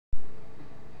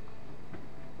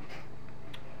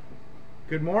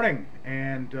Good morning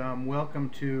and welcome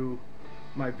to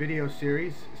my video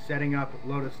series setting up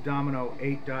Lotus Domino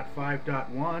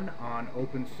 8.5.1 on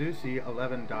OpenSUSE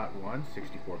 11.1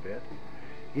 64-bit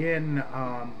in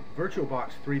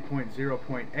VirtualBox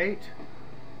 3.0.8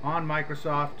 on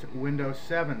Microsoft Windows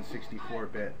 7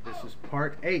 64-bit. This is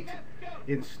part 8,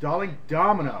 installing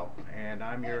Domino, and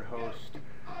I'm your host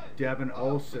Devin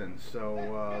Olson.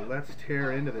 So let's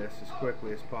tear into this as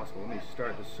quickly as possible. Let me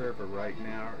start the server right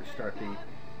now, or start the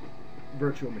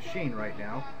virtual machine right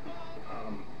now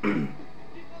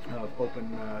of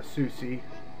OpenSUSE.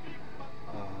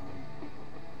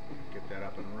 Get that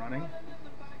up and running.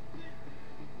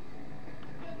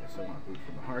 Yes, I want to boot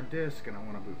from the hard disk, and I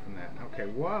want to boot from that. Okay,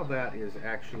 while that is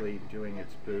actually doing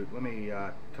its boot, let me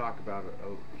talk about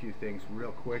a few things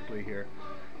real quickly here.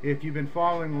 If you've been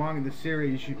following along in the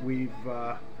series, we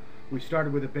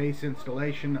started with a base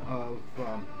installation of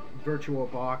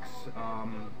VirtualBox.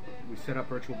 We set up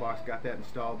VirtualBox, got that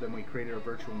installed, then we created a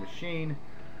virtual machine,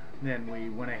 then we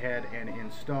went ahead and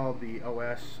installed the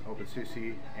OS,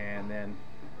 OpenSUSE, and then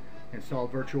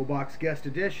installed VirtualBox guest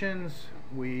editions.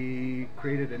 We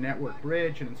created a network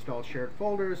bridge and installed shared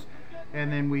folders,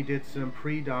 and then we did some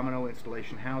pre-Domino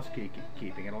installation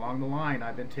housekeeping. And along the line,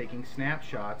 I've been taking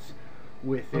snapshots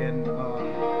within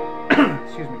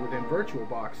within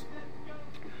VirtualBox,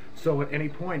 so at any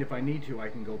point, if I need to, I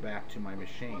can go back to my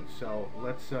machine. So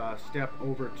let's step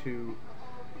over to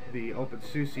the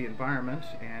OpenSUSE environment,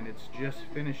 and it's just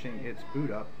finishing its boot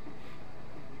up.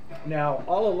 Now,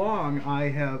 all along, I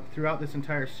have, throughout this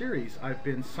entire series, I've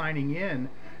been signing in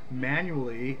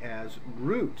manually as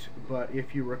root. But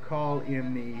if you recall,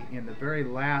 in the very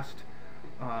last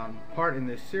part in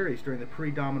this series, during the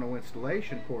pre-Domino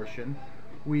installation portion,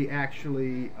 we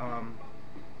actually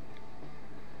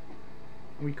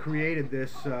we created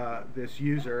this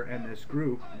user and this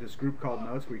group called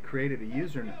notes. We created a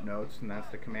user notes, and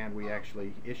that's the command we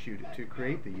actually issued to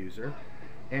create the user,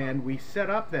 and we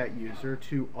set up that user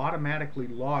to automatically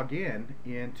log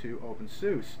into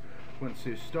OpenSUSE when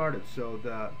SUSE started. So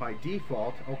by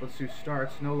default, OpenSUSE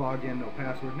starts, no login, no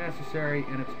password necessary,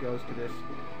 and it goes to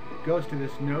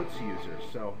this notes user.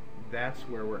 So that's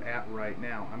where we're at right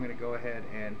now. I'm going to go ahead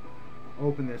and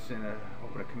open a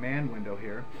command window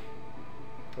here.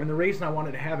 And the reason I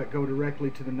wanted to have it go directly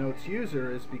to the notes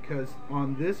user is because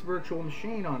on this virtual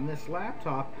machine, on this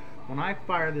laptop, when I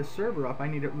fire this server up, I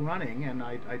need it running, and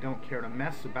I don't care to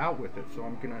mess about with it, so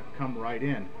I'm going to come right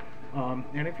in.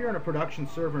 And if you're in a production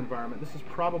server environment, this is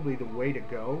probably the way to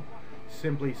go,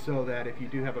 simply so that if you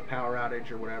do have a power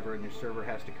outage or whatever and your server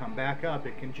has to come back up,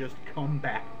 it can just come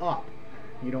back up.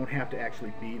 You don't have to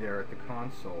actually be there at the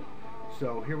console.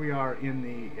 So here we are at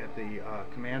the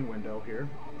command window here,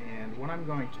 and what I'm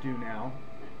going to do now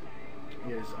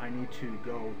is I need to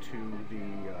go to the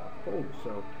folder.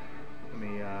 So let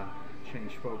me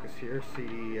change focus here.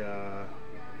 CD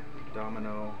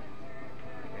Domino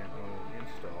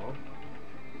install,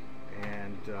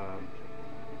 and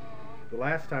the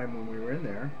last time when we were in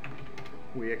there,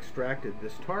 we extracted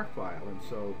this tar file, and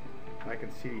so I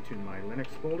can CD to my Linux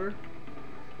folder,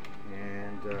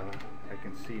 and I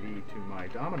can CD to my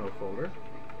Domino folder,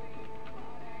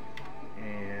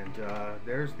 and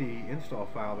there's the install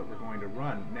file that we're going to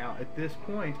run. Now at this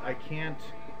point, I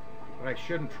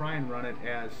shouldn't try and run it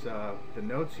as the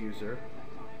notes user,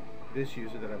 this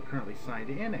user that I'm currently signed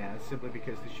in as, simply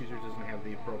because this user doesn't have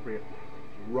the appropriate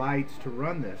rights to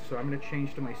run this. So I'm going to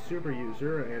change to my super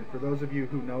user, and for those of you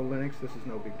who know Linux, this is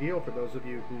no big deal. For those of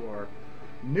you who are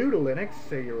new to Linux,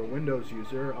 say you're a Windows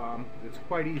user, it's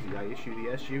quite easy. I issue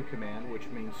the SU command, which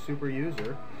means super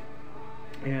user,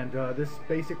 and this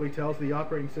basically tells the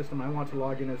operating system I want to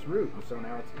log in as root. And so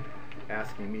now it's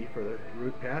asking me for the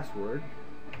root password,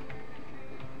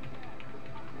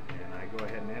 and I go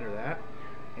ahead and enter that,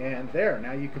 and there,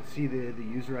 now you can see the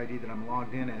user ID that I'm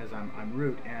logged in as. I'm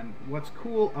root. And what's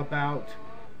cool about,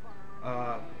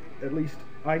 at least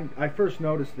I first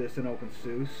noticed this in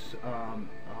OpenSUSE,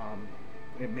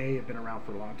 it may have been around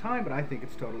for a long time, but I think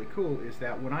it's totally cool, is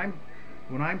that when I'm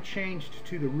changed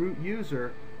to the root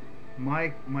user,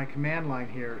 my command line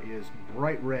here is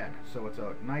bright red. So it's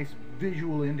a nice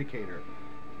visual indicator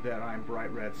that I'm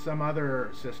bright red. Some other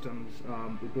systems,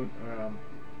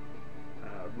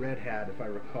 Red Hat, if I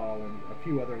recall, and a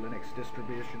few other Linux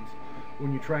distributions,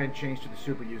 when you try and change to the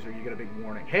super user, you get a big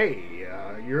warning. Hey,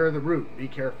 you're the root, be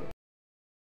careful.